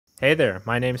Hey there,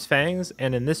 my name's Fangs,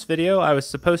 and in this video I was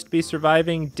supposed to be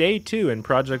surviving day 2 in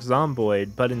Project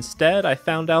Zomboid, but instead I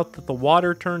found out that the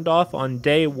water turned off on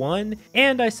day 1,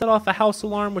 and I set off a house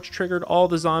alarm which triggered all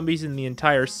the zombies in the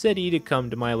entire city to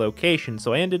come to my location,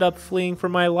 so I ended up fleeing for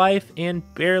my life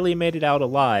and barely made it out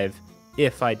alive.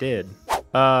 If I did.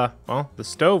 Well, the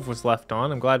stove was left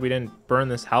on. I'm glad we didn't burn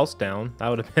this house down. That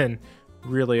would have been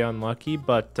really unlucky,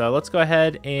 but let's go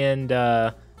ahead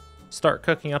and start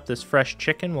cooking up this fresh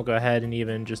chicken. We'll go ahead and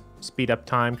even just speed up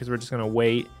time because we're just going to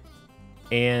wait.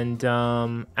 And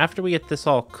after we get this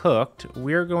all cooked,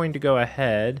 we're going to go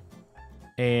ahead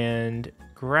and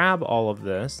grab all of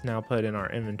this. Now put it in our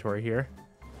inventory here.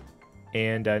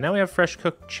 And now we have fresh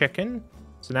cooked chicken.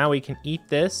 So now we can eat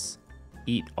this,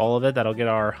 eat all of it. That'll get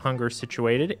our hunger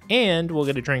situated, and we'll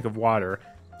get a drink of water.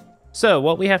 So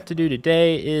what we have to do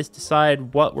today is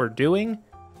decide what we're doing.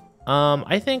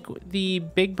 I think the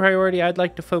big priority I'd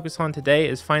like to focus on today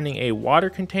is finding a water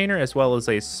container as well as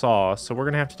a saw. So we're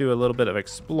gonna have to do a little bit of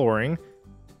exploring.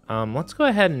 Let's go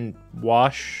ahead and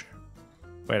wash.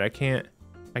 Wait, I can't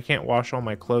wash all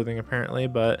my clothing apparently,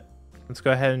 but let's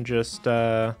go ahead and just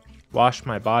wash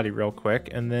my body real quick,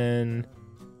 and then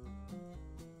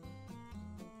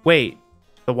wait,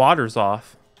 the water's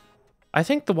off. I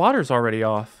think the water's already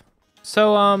off.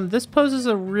 So, this poses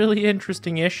a really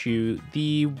interesting issue.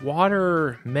 The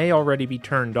water may already be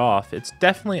turned off. It's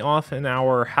definitely off in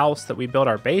our house that we built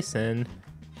our base in.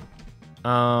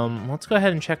 Let's go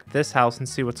ahead and check this house and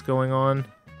see what's going on.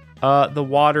 The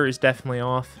water is definitely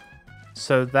off.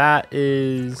 So that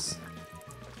is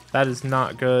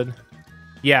not good.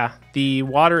 Yeah, the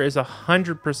water is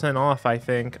 100% off, I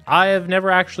think. I have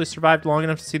never actually survived long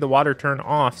enough to see the water turn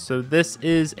off, so this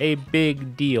is a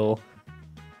big deal.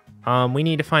 We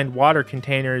need to find water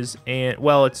containers, and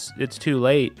well, it's too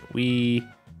late.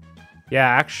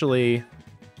 Actually,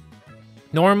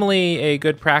 normally a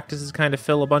good practice is kind of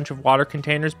fill a bunch of water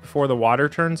containers before the water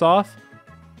turns off,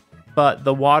 but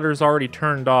the water's already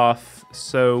turned off,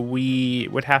 so we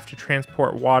would have to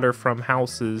transport water from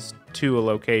houses to a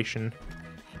location,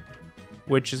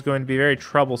 which is going to be very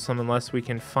troublesome unless we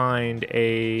can find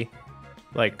a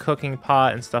cooking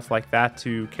pot and stuff like that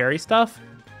to carry stuff.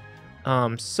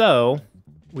 So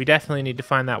we definitely need to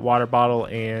find that water bottle,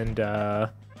 and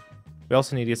we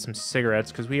also need to get some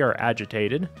cigarettes because we are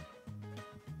agitated.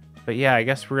 But yeah, I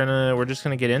guess we're just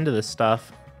gonna get into this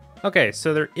stuff. Okay,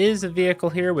 so there is a vehicle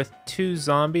here with 2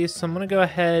 zombies, so I'm gonna go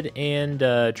ahead and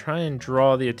try and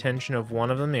draw the attention of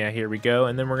one of them. Yeah, here we go,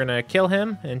 and then we're gonna kill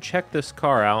him and check this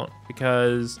car out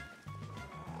because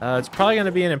it's probably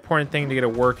gonna be an important thing to get a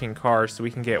working car so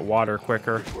we can get water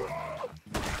quicker.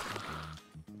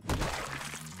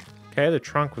 Okay, the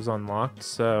trunk was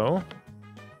unlocked,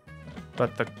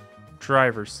 but the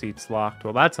driver's seat's locked.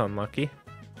 Well, that's unlucky.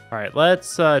 All right,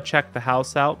 let's check the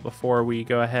house out before we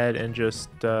go ahead and just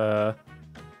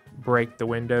break the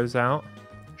windows out.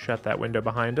 Shut that window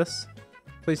behind us.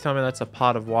 Please tell me that's a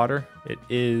pot of water. It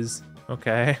is.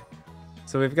 Okay.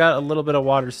 So we've got a little bit of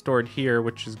water stored here,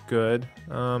 which is good.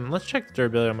 Let's check the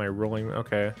durability on my rolling.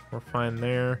 Okay, we're fine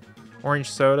there.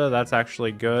 Orange soda, that's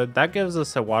actually good. That gives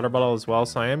us a water bottle as well,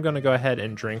 so I am going to go ahead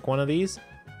and drink one of these.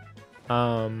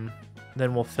 Then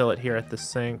we'll fill it here at the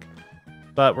sink.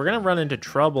 But we're going to run into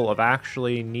trouble of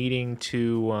actually needing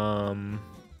to...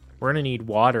 we're going to need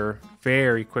water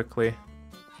very quickly.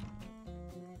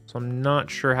 So I'm not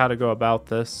sure how to go about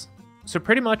this. So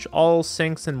pretty much all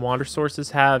sinks and water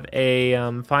sources have a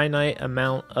finite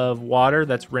amount of water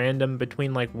that's random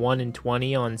between 1 and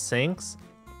 20 on sinks.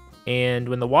 And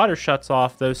when the water shuts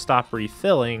off, those stop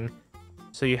refilling.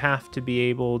 So you have to be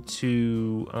able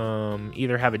to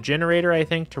either have a generator, I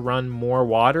think, to run more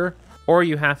water, or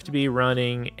you have to be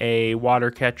running a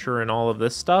water catcher and all of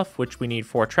this stuff, which we need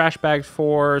 4 trash bags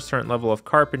for, a certain level of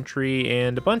carpentry,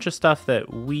 and a bunch of stuff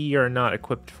that we are not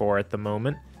equipped for at the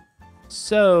moment.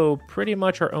 So pretty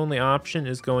much our only option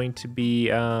is going to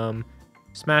be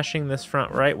smashing this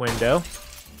front right window,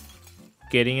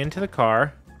 getting into the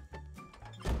car,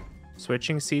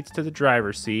 switching seats to the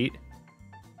driver's seat,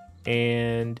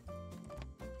 and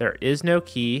there is no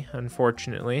key,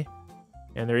 unfortunately,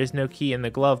 and there is no key in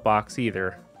the glove box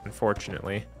either,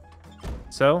 unfortunately.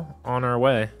 So, on our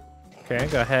way. Okay,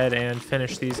 go ahead and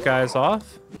finish these guys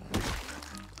off.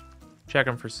 Check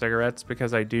them for cigarettes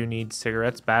because I do need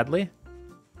cigarettes badly.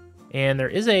 And there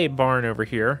is a barn over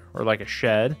here, or a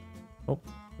shed. Oh,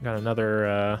 got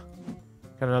another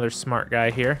smart guy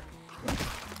here.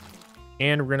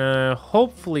 And we're gonna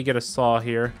hopefully get a saw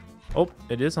here. Oh,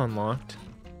 it is unlocked.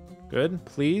 Good,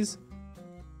 please.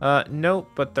 Nope,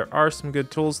 but there are some good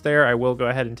tools there. I will go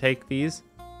ahead and take these.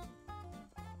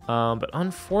 But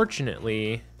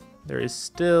unfortunately, there is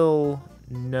still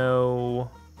no...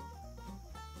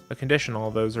 The condition, all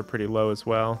of those are pretty low as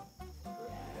well.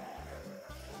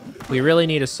 We really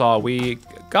need a saw. We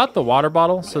got the water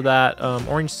bottle, so that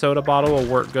orange soda bottle will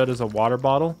work good as a water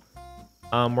bottle.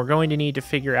 We're going to need to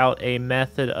figure out a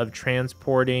method of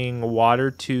transporting water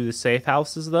to the safe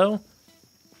houses, though.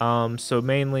 So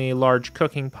mainly large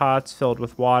cooking pots filled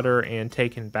with water and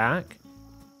taken back.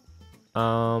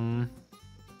 But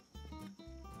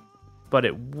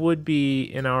it would be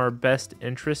in our best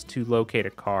interest to locate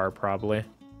a car, probably.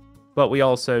 But we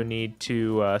also need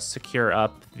to secure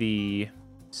up the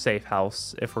safe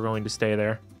house if we're going to stay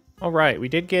there. All right, we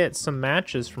did get some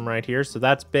matches from right here, so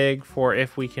that's big for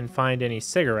if we can find any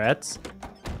cigarettes.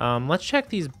 Let's check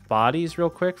these bodies real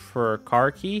quick for a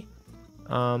car key.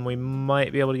 We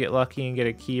might be able to get lucky and get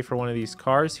a key for one of these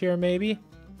cars here, maybe.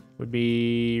 Would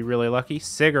be really lucky.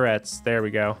 Cigarettes, there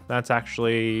we go. That's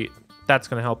going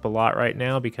to help a lot right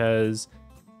now because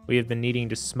we have been needing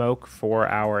to smoke for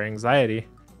our anxiety.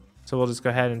 So we'll just go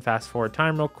ahead and fast forward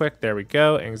time real quick. There we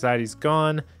go. Anxiety's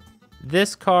gone.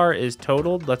 This car is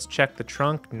totaled. Let's check the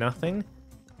trunk. Nothing.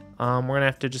 We're going to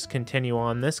have to just continue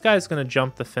on. This guy's going to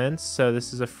jump the fence, so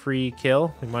this is a free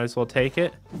kill. We might as well take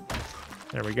it.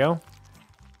 There we go.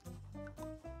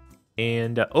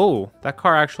 And, oh, that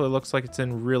car actually looks like it's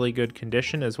in really good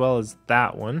condition, as well as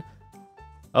that one.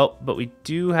 Oh, but we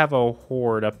do have a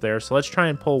horde up there, so let's try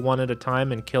and pull one at a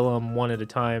time and kill them one at a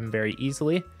time very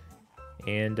easily.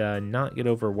 And not get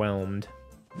overwhelmed.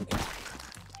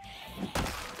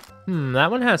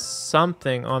 That one has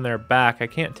something on their back. I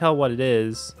can't tell what it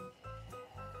is.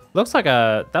 That looks like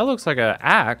a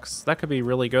axe. That could be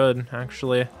really good,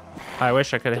 actually. I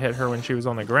wish I could have hit her when she was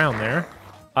on the ground there.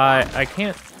 I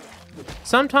can't.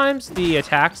 Sometimes the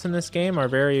attacks in this game are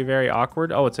very, very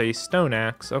awkward. Oh, it's a stone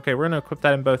axe. Okay, we're gonna equip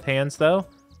that in both hands though,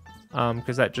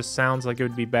 because that just sounds like it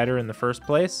would be better in the first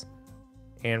place.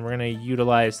 And we're going to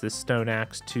utilize this stone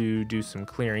axe to do some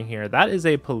clearing here. That is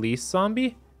a police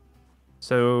zombie.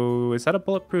 So is that a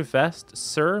bulletproof vest?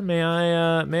 Sir, may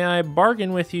I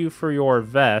bargain with you for your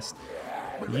vest?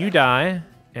 You die,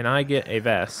 and I get a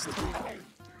vest.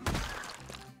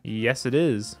 Yes, it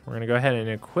is. We're going to go ahead and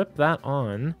equip that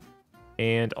on.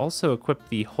 And also equip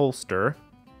the holster.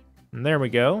 And there we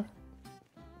go.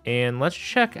 And let's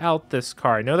check out this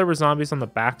car. I know there were zombies on the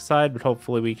backside, but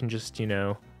hopefully we can just, you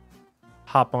know...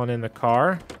 hop on in the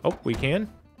car. Oh, we can.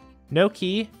 No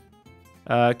key.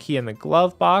 Key in the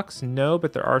glove box. No,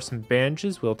 but there are some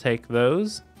bandages. We'll take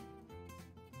those.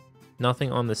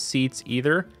 Nothing on the seats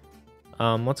either.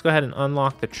 Let's go ahead and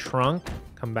unlock the trunk.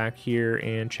 Come back here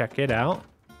and check it out.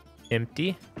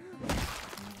 Empty.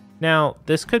 Now,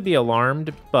 this could be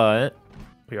alarmed, but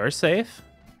we are safe.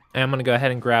 And I'm going to go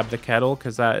ahead and grab the kettle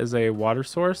because that is a water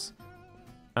source.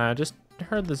 Just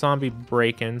heard the zombie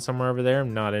break in somewhere over there.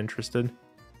 I'm not interested.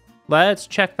 Let's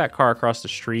check that car across the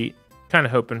street. Kind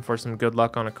of hoping for some good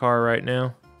luck on a car right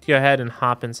now. Let's go ahead and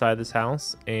hop inside this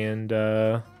house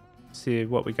and see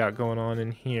what we got going on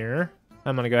in here.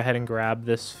 I'm going to go ahead and grab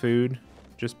this food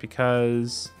just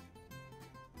because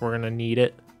we're going to need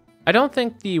it. I don't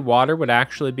think the water would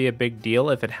actually be a big deal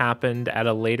if it happened at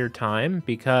a later time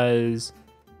because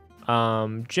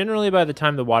generally by the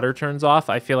time the water turns off,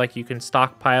 I feel like you can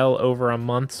stockpile over a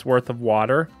month's worth of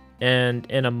water. And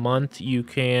in a month, you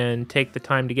can take the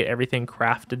time to get everything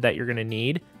crafted that you're going to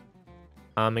need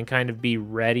and kind of be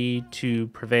ready to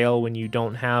prevail when you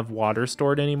don't have water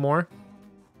stored anymore.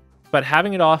 But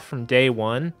having it off from day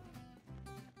one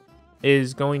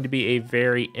is going to be a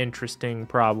very interesting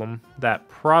problem that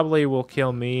probably will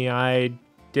kill me. I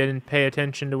didn't pay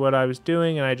attention to what I was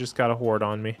doing, and I just got a horde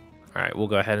on me. All right, we'll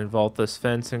go ahead and vault this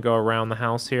fence and go around the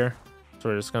house here. So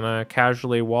we're just going to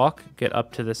casually walk, get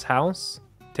up to this house.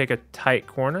 Take a tight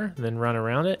corner, then run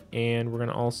around it, and we're going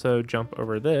to also jump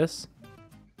over this.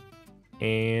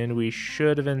 And we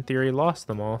should have, in theory, lost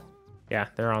them all. Yeah,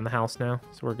 they're on the house now,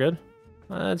 so we're good.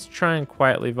 Let's try and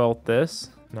quietly vault this.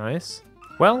 Nice.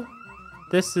 Well,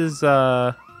 this is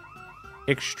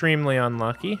extremely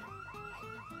unlucky.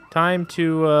 Time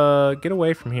to get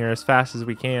away from here as fast as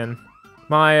we can.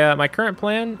 My current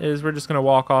plan is we're just going to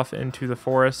walk off into the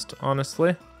forest,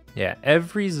 honestly. Yeah,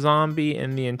 every zombie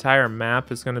in the entire map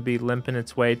is going to be limping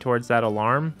its way towards that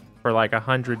alarm for like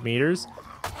 100 meters.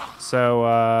 So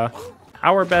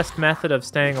our best method of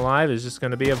staying alive is just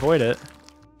going to be avoid it.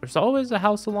 There's always a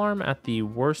house alarm at the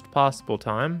worst possible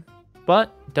time,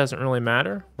 but it doesn't really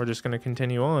matter. We're just going to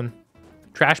continue on.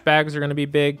 Trash bags are going to be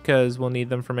big because we'll need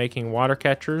them for making water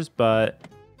catchers, but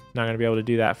not going to be able to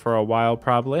do that for a while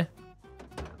probably.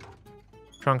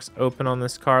 Trunk's open on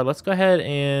this car. Let's go ahead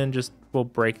and we'll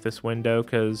break this window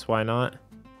because why not?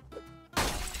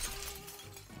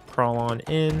 crawl on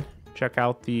in, check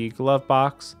out the glove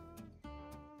box.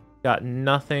 Got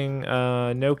nothing,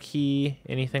 no key,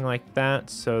 anything like that,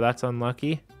 so that's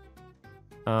unlucky.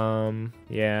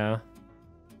 Yeah,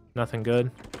 nothing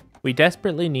good. We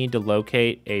desperately need to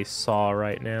locate a saw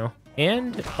right now.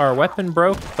 And our weapon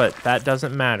broke, but that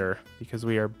doesn't matter because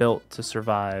we are built to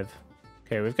survive.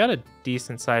 Okay, we've got a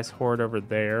decent-sized horde over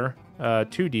there.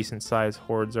 2 decent-sized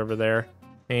hordes over there.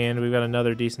 And we've got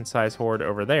another decent-sized horde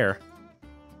over there.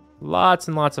 Lots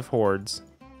and lots of hordes.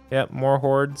 Yep, more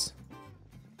hordes.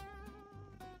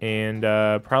 And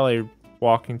probably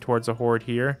walking towards a horde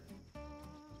here.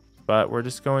 But we're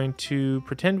just going to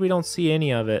pretend we don't see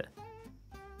any of it.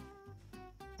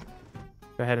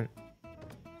 Go ahead and...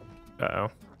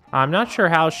 Uh-oh. I'm not sure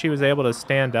how she was able to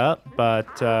stand up, but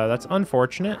that's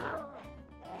unfortunate.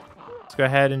 Let's go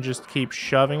ahead and just keep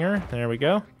shoving her. There we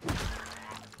go.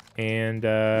 And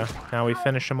now we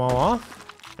finish them all off.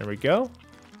 There we go.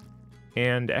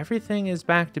 And everything is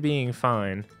back to being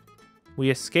fine. We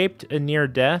escaped a near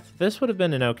death. This would have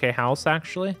been an okay house,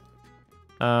 actually.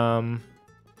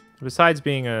 Besides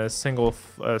being a single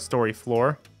story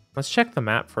floor. Let's check the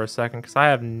map for a second, because I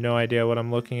have no idea what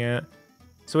I'm looking at.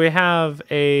 So we have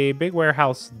a big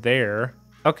warehouse there.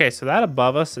 Okay, so that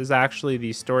above us is actually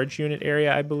the storage unit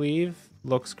area, I believe.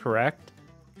 Looks correct.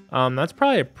 That's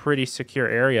probably a pretty secure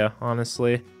area,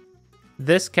 honestly.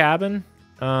 This cabin,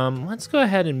 let's go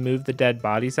ahead and move the dead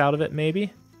bodies out of it,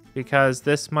 maybe. Because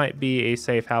this might be a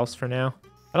safe house for now.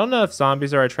 I don't know if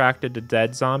zombies are attracted to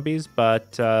dead zombies,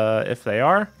 but if they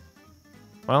are,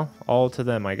 well, all to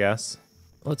them, I guess.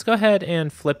 Let's go ahead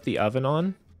and flip the oven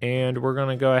on. And we're going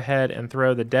to go ahead and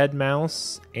throw the dead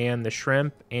mouse and the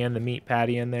shrimp and the meat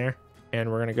patty in there. And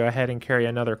we're going to go ahead and carry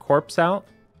another corpse out.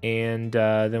 And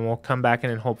then we'll come back in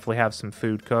and hopefully have some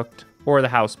food cooked. Or the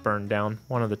house burned down.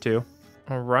 One of the two.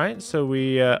 All right, so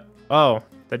we... oh,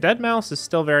 the dead mouse is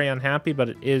still very unhappy, but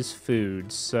it is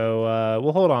food. So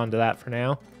we'll hold on to that for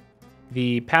now.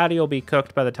 The patty will be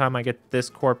cooked by the time I get this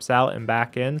corpse out and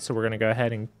back in. So we're going to go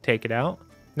ahead and take it out.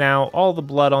 Now, all the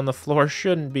blood on the floor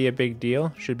shouldn't be a big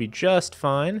deal. Should be just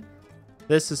fine.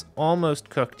 This is almost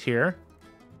cooked here.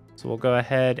 So we'll go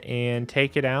ahead and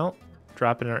take it out,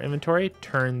 drop it in our inventory,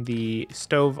 turn the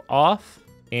stove off,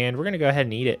 and we're going to go ahead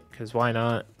and eat it, because why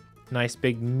not? Nice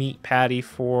big meat patty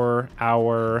for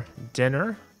our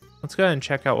dinner. Let's go ahead and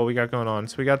check out what we got going on.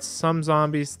 So we got some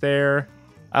zombies there.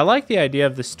 I like the idea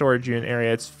of the storage unit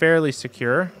area. It's fairly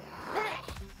secure.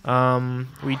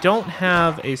 We don't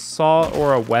have a saw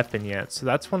or a weapon yet, so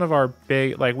that's one of our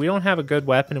big, like, we don't have a good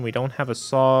weapon and we don't have a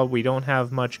saw. We don't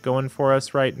have much going for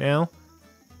us right now.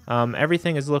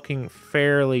 Everything is looking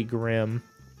fairly grim.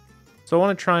 So I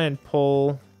want to try and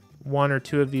pull 1 or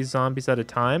 2 of these zombies at a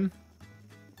time,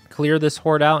 clear this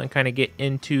horde out and kind of get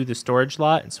into the storage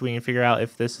lot so we can figure out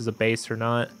if this is a base or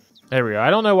not. There we go. I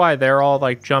don't know why they're all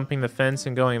like jumping the fence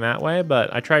and going that way,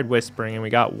 but I tried whispering and we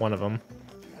got one of them.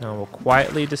 Now we'll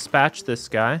quietly dispatch this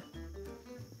guy.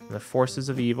 The forces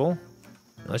of evil.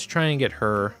 Let's try and get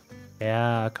her.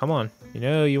 Yeah, come on. You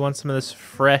know, you want some of this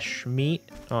fresh meat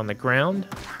on the ground.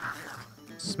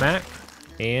 Smack.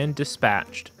 And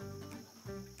dispatched.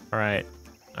 All right.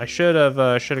 I should have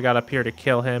got up here to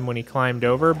kill him when he climbed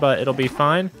over, but it'll be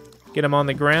fine. Get him on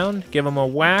the ground. Give him a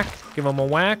whack. Give him a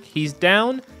whack. He's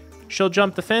down. She'll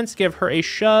jump the fence. Give her a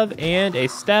shove and a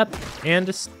step and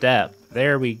a step.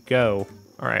 There we go.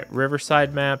 All right,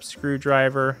 Riverside map,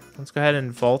 screwdriver. Let's go ahead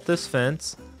and vault this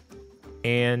fence.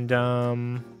 And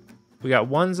we got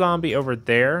one zombie over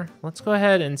there. Let's go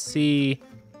ahead and see.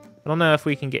 I don't know if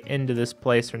we can get into this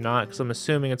place or not, because I'm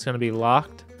assuming it's going to be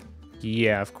locked.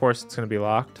 Yeah, of course it's going to be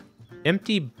locked.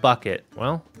 Empty bucket.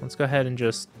 Well, let's go ahead and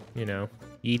just, you know,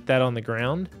 eat that on the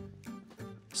ground.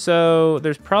 So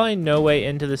there's probably no way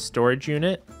into the storage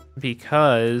unit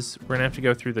because we're going to have to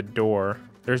go through the door.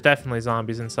 There's definitely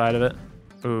zombies inside of it.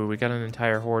 Ooh, we got an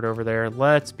entire horde over there.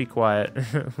 Let's be quiet.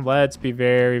 Let's be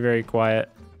very, very quiet.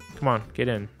 Come on, get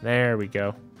in. There we go.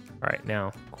 All right,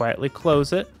 now quietly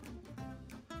close it.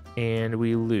 And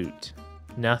we loot.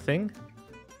 Nothing.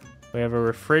 We have a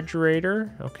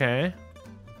refrigerator. Okay.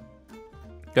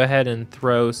 Go ahead and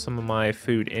throw some of my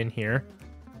food in here.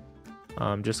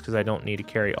 Just because I don't need to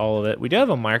carry all of it. We do have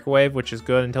a microwave, which is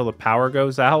good until the power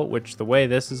goes out, which the way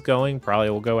this is going probably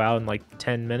will go out in like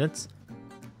 10 minutes.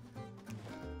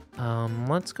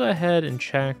 Let's go ahead and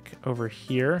check over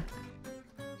here.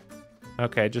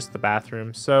 Okay, just the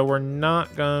bathroom. So we're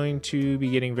not going to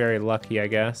be getting very lucky, I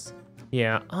guess.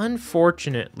 Yeah,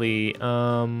 unfortunately,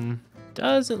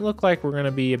 doesn't look like we're going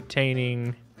to be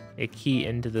obtaining a key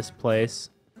into this place.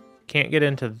 Can't get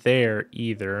into there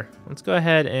either. Let's go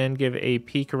ahead and give a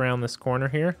peek around this corner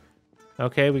here.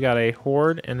 Okay, we got a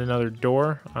horde and another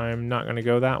door. I'm not going to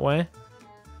go that way.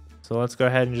 So let's go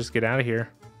ahead and just get out of here.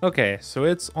 Okay, so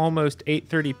it's almost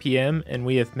 8:30 p.m. and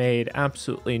we have made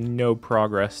absolutely no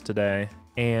progress today.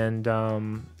 And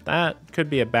that could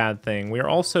be a bad thing. We are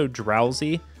also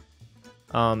drowsy,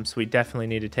 so we definitely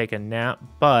need to take a nap.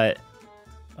 But,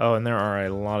 oh, and there are a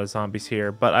lot of zombies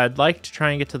here. But I'd like to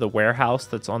try and get to the warehouse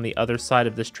that's on the other side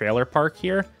of this trailer park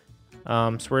here.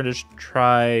 So we're gonna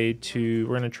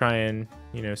try and,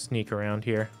 you know, sneak around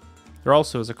here. There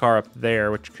also is a car up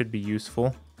there, which could be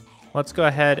useful. Let's go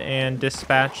ahead and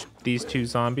dispatch these two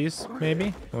zombies,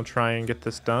 maybe. We'll try and get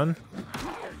this done.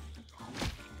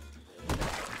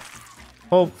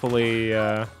 Hopefully,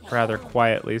 rather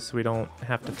quietly, so we don't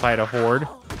have to fight a horde.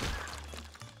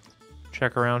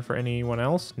 Check around for anyone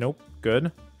else. Nope,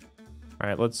 good. All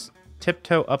right, let's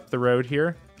tiptoe up the road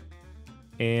here.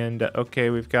 And, okay,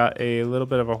 we've got a little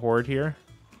bit of a horde here.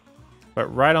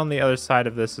 But right on the other side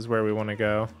of this is where we want to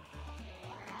go.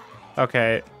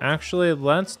 Okay, actually,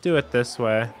 let's do it this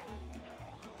way.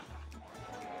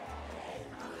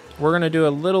 We're going to do a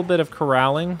little bit of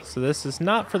corralling. So this is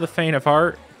not for the faint of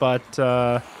heart, but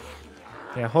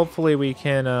yeah, hopefully we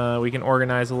can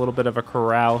organize a little bit of a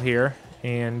corral here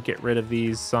and get rid of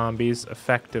these zombies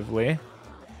effectively.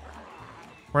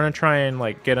 We're going to try and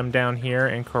like get them down here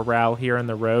and corral here in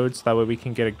the road so that way we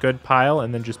can get a good pile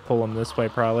and then just pull them this way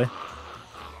probably.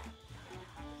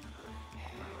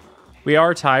 We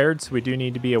are tired, so we do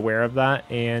need to be aware of that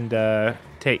and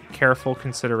take careful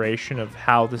consideration of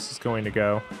how this is going to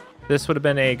go. This would have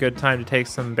been a good time to take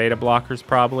some beta blockers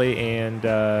probably and,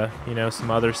 you know, some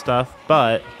other stuff.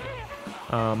 But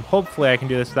hopefully I can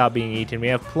do this without being eaten. We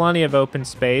have plenty of open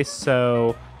space,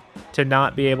 so to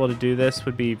not be able to do this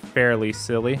would be fairly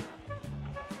silly.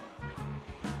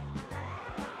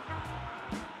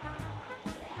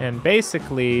 And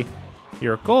basically,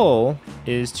 your goal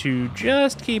is to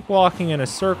just keep walking in a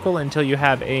circle until you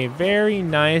have a very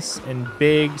nice and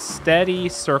big, steady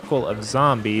circle of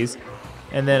zombies.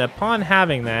 And then upon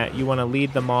having that, you want to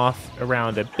lead them off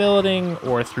around a building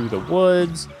or through the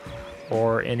woods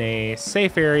or in a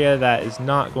safe area that is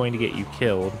not going to get you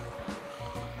killed.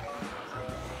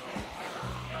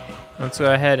 Let's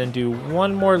go ahead and do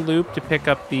one more loop to pick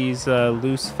up these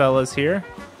loose fellas here.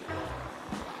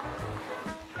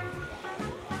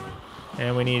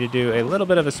 And we need to do a little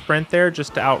bit of a sprint there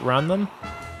just to outrun them,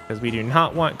 because we do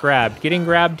not want grabbed. Getting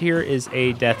grabbed here is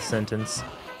a death sentence.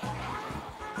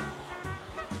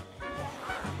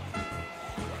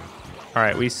 All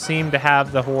right, we seem to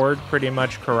have the horde pretty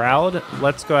much corralled.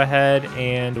 Let's go ahead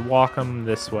and walk them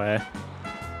this way.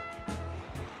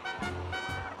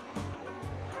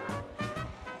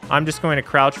 I'm just going to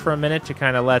crouch for a minute to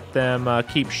kind of let them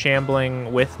keep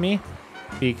shambling with me,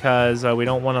 because we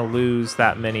don't want to lose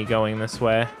that many going this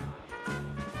way.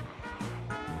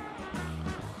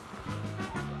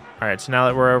 All right, so now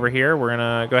that we're over here, we're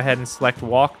gonna go ahead and select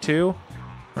walk to.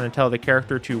 We're gonna tell the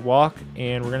character to walk,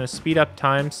 and we're gonna speed up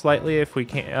time slightly if we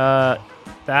can.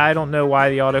 I don't know why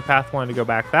the auto path wanted to go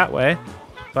back that way,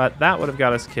 but that would have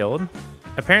got us killed.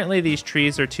 Apparently these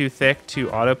trees are too thick to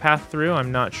auto path through.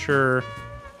 I'm not sure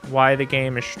why the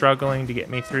game is struggling to get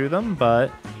me through them,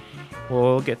 but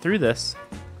we'll get through this.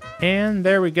 And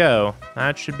there we go.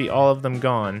 That should be all of them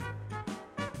gone.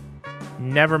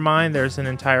 Never mind, there's an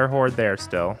entire horde there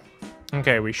still.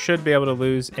 Okay, we should be able to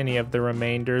lose any of the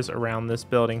remainders around this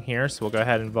building here, so we'll go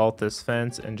ahead and vault this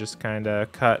fence and just kind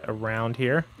of cut around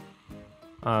here.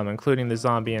 Including the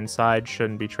zombie inside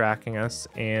shouldn't be tracking us.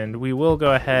 And we will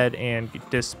go ahead and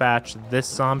dispatch this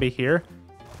zombie here,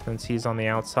 since he's on the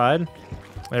outside.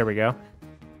 There we go.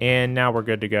 And now we're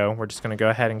good to go. We're just going to go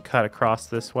ahead and cut across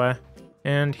this way.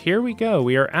 And here we go.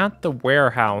 We are at the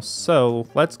warehouse. So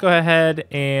let's go ahead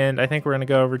and I think we're going to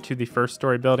go over to the first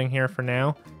story building here for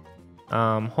now.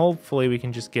 Hopefully we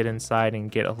can just get inside and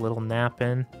get a little nap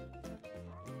in.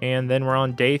 And then we're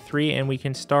on day 3 and we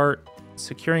can start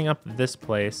securing up this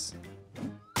place.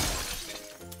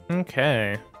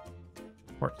 Okay.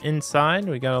 We're inside.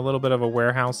 We got a little bit of a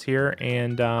warehouse here,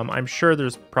 and I'm sure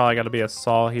there's probably got to be a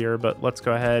saw here, but let's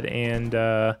go ahead and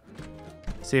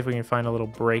see if we can find a little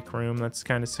break room that's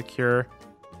kind of secure.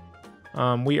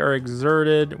 We are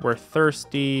exerted. We're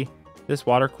thirsty. This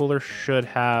water cooler should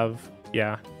have,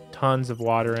 yeah, tons of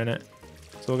water in it.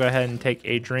 So we'll go ahead and take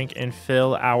a drink and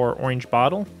fill our orange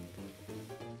bottle.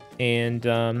 And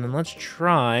then let's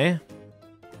try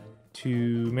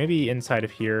to maybe inside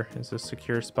of here is a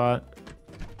secure spot.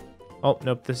 Oh,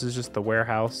 nope, this is just the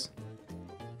warehouse.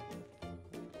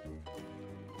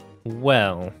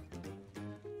 Well,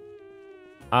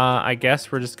 I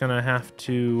guess we're just gonna have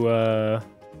to,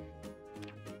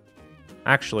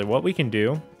 Actually, what we can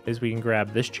do is we can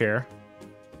grab this chair.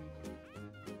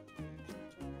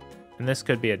 And this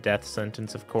could be a death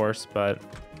sentence, of course, but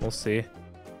we'll see.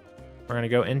 We're going to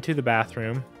go into the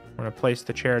bathroom. We're going to place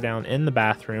the chair down in the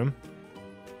bathroom.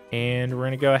 And we're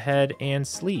going to go ahead and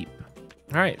sleep.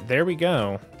 All right, there we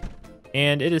go.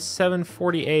 And it is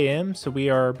 7:40 a.m., so we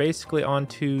are basically on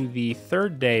to the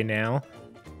third day now.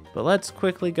 But let's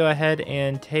quickly go ahead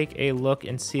and take a look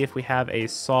and see if we have a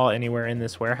saw anywhere in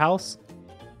this warehouse.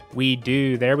 We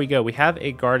do. There we go. We have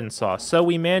a garden saw. So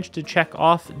we managed to check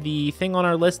off the thing on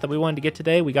our list that we wanted to get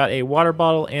today. We got a water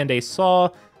bottle and a saw,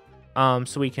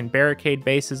 so we can barricade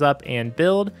bases up and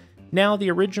build. Now,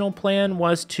 the original plan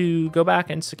was to go back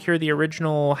and secure the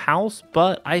original house,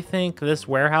 but I think this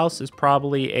warehouse is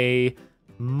probably a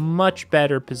much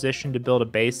better position to build a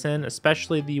base in,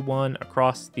 especially the one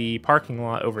across the parking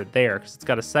lot over there, because it's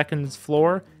got a second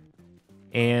floor.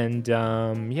 And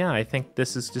yeah, I think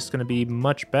this is just going to be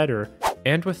much better.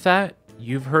 And with that,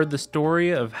 you've heard the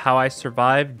story of how I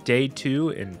survived day 2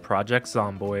 in Project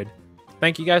Zomboid.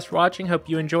 Thank you guys for watching. Hope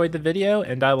you enjoyed the video,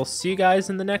 and I will see you guys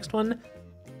in the next one.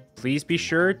 Please be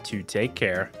sure to take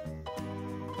care.